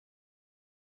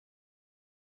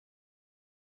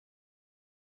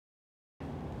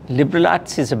Liberal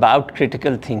arts is about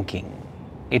critical thinking.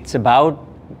 It's about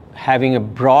having a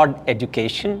broad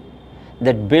education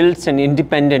that builds an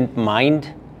independent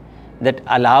mind that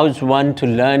allows one to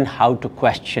learn how to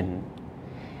question.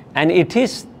 And it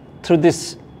is through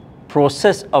this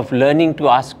process of learning to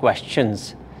ask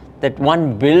questions that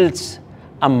one builds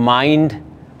a mind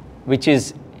which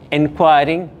is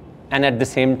inquiring and at the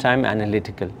same time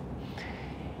analytical.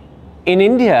 In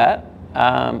India, there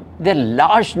are a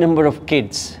large number of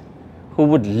kids who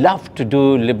would love to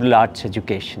do liberal arts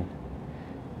education.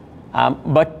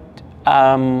 But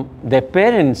their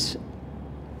parents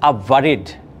are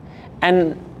worried,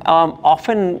 and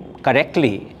often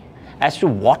correctly, as to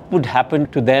what would happen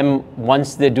to them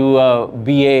once they do a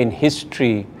BA in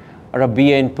history or a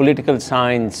BA in political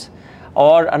science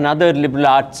or another liberal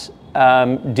arts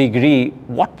degree.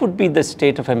 What would be the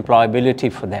state of employability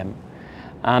for them?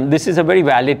 This is a very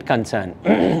valid concern.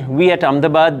 We at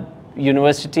Ahmedabad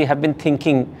University have been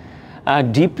thinking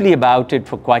deeply about it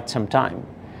for quite some time.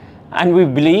 And we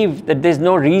believe that there's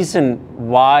no reason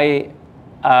why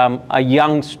a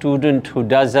young student who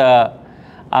does a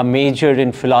major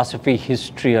in philosophy,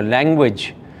 history, or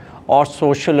language, or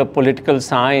social or political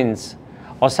science,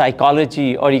 or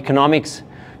psychology, or economics,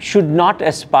 should not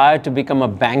aspire to become a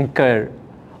banker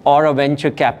or a venture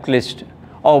capitalist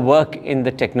or work in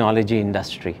the technology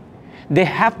industry. They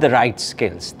have the right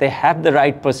skills, they have the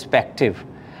right perspective.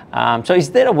 So is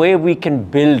there a way we can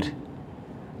build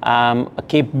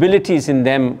capabilities in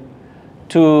them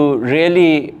to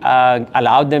really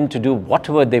allow them to do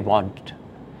whatever they want?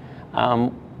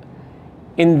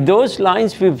 In those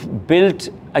lines, we've built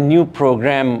a new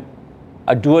program,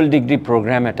 a dual degree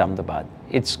program at Ahmedabad.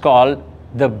 It's called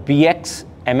the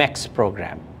BxMx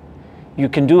program. You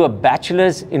can do a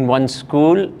bachelor's in one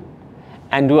school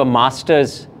and do a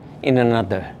master's in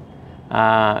another.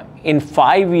 In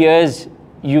 5 years,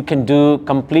 you can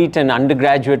complete an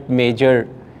undergraduate major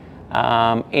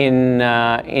in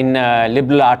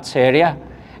liberal arts area,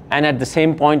 and at the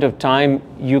same point of time,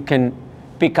 you can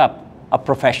pick up a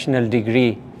professional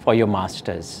degree for your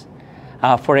master's.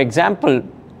 For example,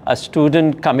 a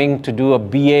student coming to do a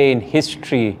BA in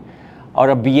history, or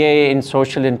a BA in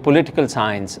social and political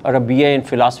science, or a BA in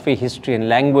philosophy, history, and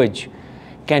language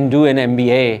can do an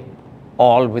MBA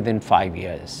all within 5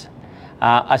 years.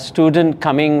 A student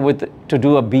coming to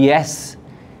do a BS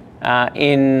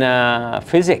in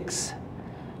physics,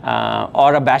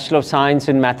 or a Bachelor of Science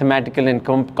in mathematical and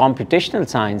computational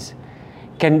science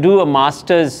can do a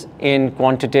master's in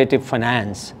quantitative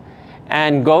finance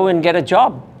and go and get a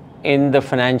job in the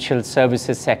financial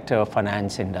services sector or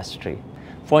finance industry.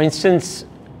 For instance,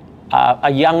 a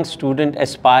young student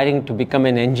aspiring to become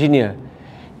an engineer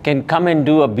can come and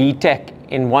do a BTech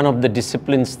in one of the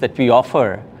disciplines that we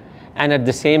offer, and at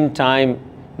the same time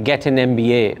get an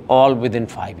MBA all within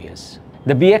 5 years.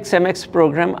 The BxMx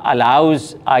program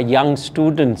allows our young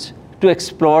students to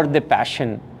explore their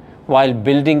passion while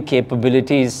building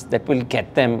capabilities that will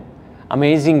get them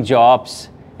amazing jobs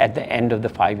at the end of the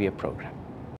 5-year program.